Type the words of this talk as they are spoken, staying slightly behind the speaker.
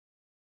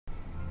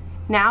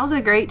Now's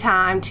a great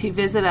time to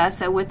visit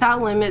us at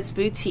Without Limits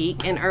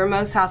Boutique in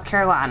Irmo, South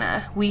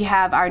Carolina. We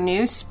have our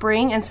new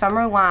spring and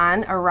summer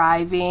line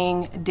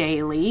arriving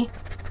daily.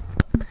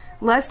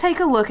 Let's take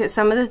a look at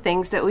some of the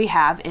things that we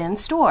have in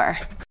store.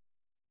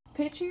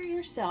 Picture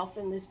yourself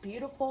in this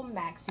beautiful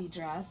maxi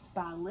dress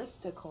by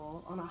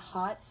Listicle on a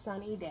hot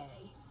sunny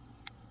day.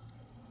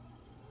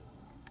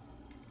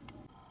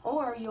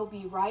 Or you'll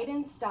be right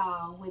in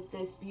style with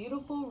this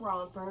beautiful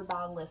romper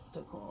by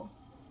Listicle.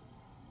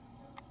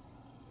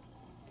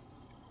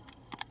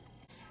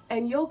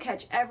 And you'll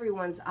catch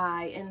everyone's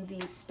eye in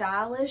these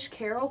stylish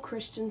Carol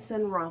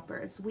Christensen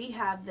rompers. We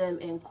have them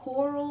in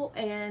coral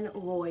and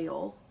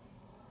royal.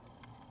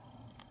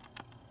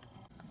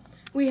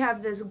 We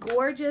have this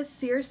gorgeous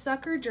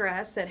seersucker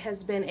dress that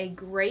has been a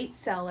great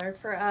seller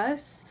for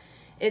us.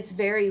 It's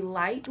very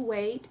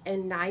lightweight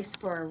and nice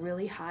for a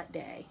really hot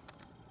day.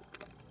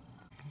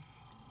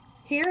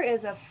 Here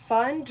is a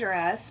fun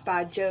dress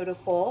by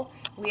Jodiful.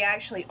 We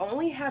actually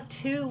only have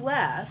 2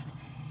 left.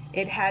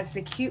 It has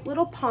the cute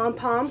little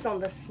pom-poms on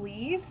the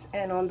sleeves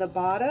and on the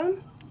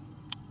bottom.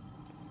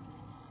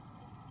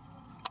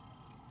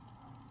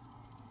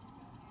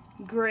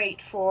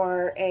 Great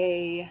for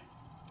a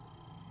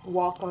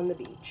walk on the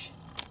beach.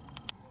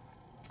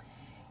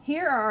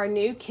 Here are our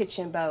new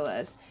kitchen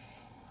boas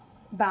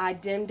by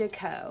Dim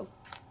Deco.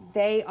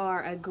 They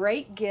are a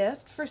great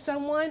gift for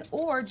someone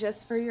or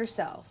just for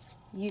yourself.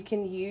 You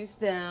can use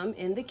them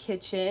in the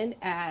kitchen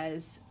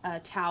as a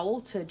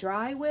towel to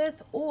dry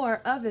with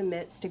or oven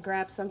mitts to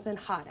grab something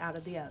hot out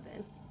of the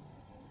oven.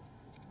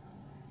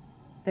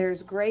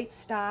 There's great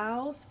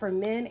styles for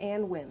men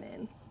and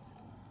women.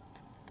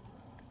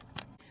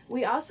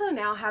 We also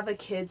now have a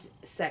kids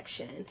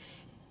section.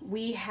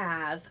 We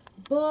have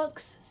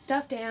books,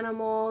 stuffed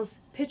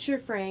animals, picture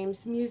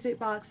frames, music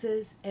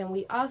boxes, and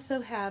we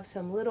also have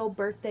some little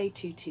birthday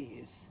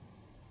tutus.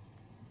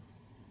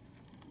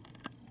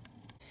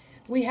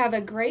 We have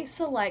a great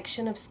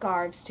selection of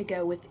scarves to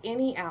go with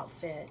any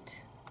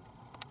outfit.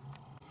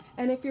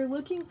 And if you're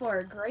looking for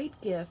a great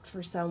gift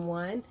for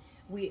someone,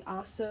 we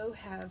also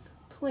have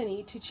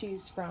plenty to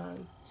choose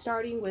from,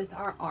 starting with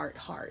our art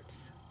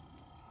hearts.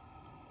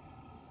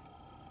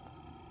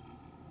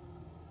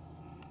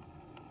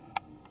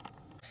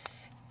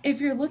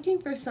 If you're looking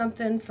for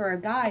something for a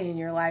guy in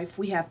your life,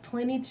 we have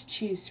plenty to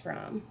choose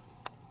from.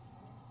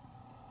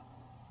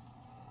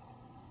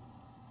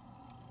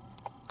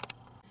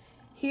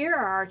 Here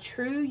are our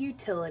true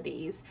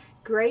utilities,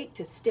 great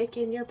to stick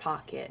in your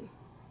pocket.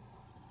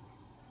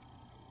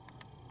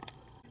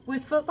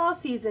 With football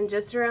season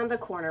just around the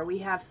corner, we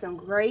have some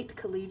great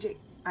collegiate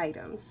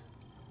items.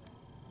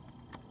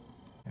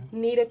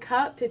 Need a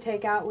cup to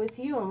take out with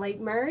you on Lake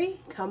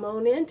Murray? Come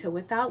on in to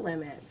Without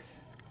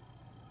Limits.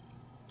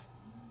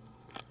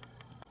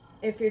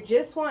 If you're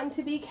just wanting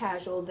to be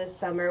casual this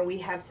summer, we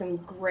have some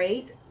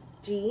great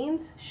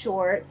jeans,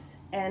 shorts,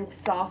 and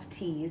soft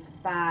tees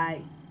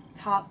by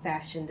top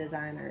fashion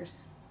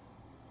designers.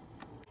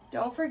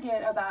 Don't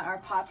forget about our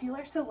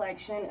popular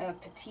selection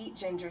of petite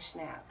ginger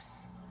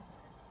snaps.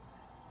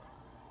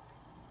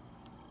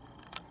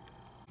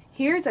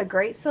 Here's a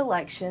great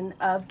selection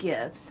of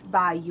gifts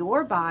by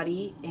Your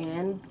Body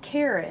and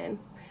Karen.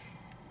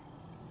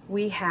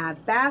 We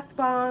have bath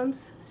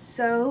bombs,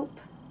 soap,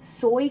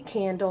 soy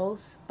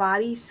candles,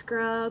 body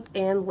scrub,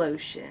 and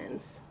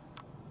lotions.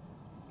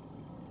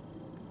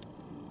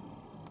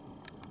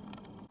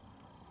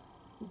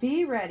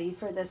 Be ready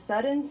for the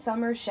sudden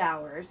summer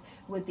showers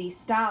with these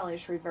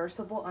stylish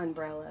reversible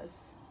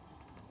umbrellas.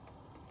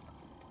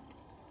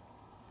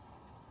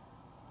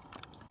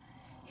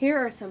 Here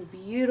are some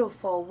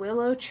beautiful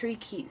willow tree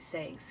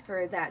keepsakes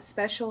for that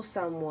special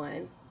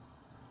someone.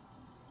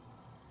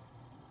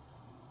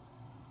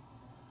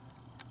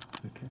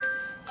 Okay.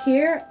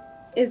 Here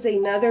is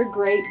another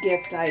great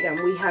gift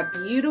item. We have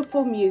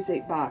beautiful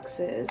music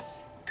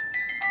boxes.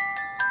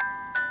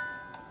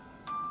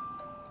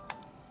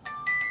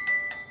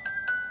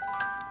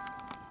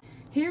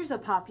 Here's a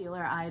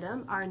popular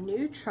item, our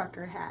new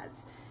trucker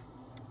hats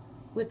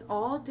with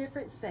all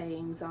different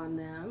sayings on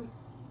them.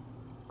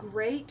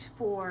 Great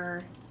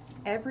for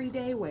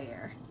everyday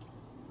wear.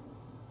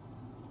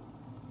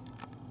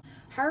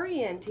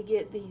 Hurry in to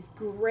get these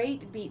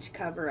great beach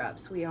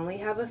cover-ups. We only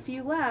have a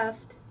few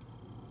left.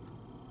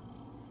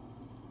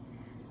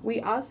 We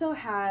also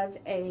have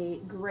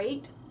a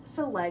great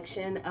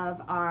selection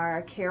of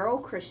our Carol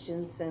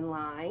Christensen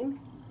line.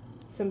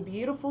 Some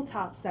beautiful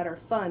tops that are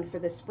fun for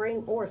the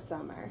spring or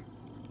summer.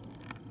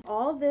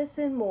 All this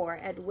and more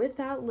at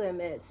Without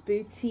Limits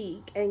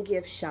Boutique and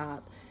Gift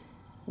Shop,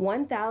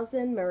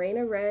 1000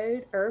 Marina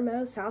Road,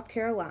 Irmo, South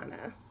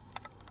Carolina.